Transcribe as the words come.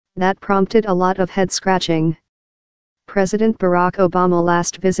That prompted a lot of head-scratching. President Barack Obama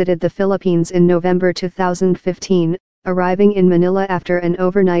last visited the Philippines in November 2015, arriving in Manila after an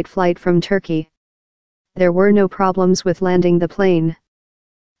overnight flight from Turkey. There were no problems with landing the plane.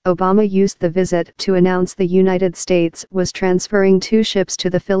 Obama used the visit to announce the United States was transferring 2 ships to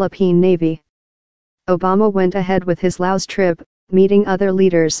the Philippine Navy. Obama went ahead with his Laos trip, meeting other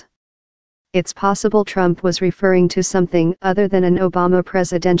leaders. It's possible Trump was referring to something other than an Obama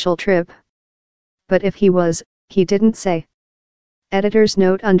presidential trip. But if he was, he didn't say. Editor's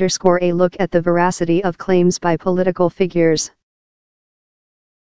note _ a look at the veracity of claims by political figures.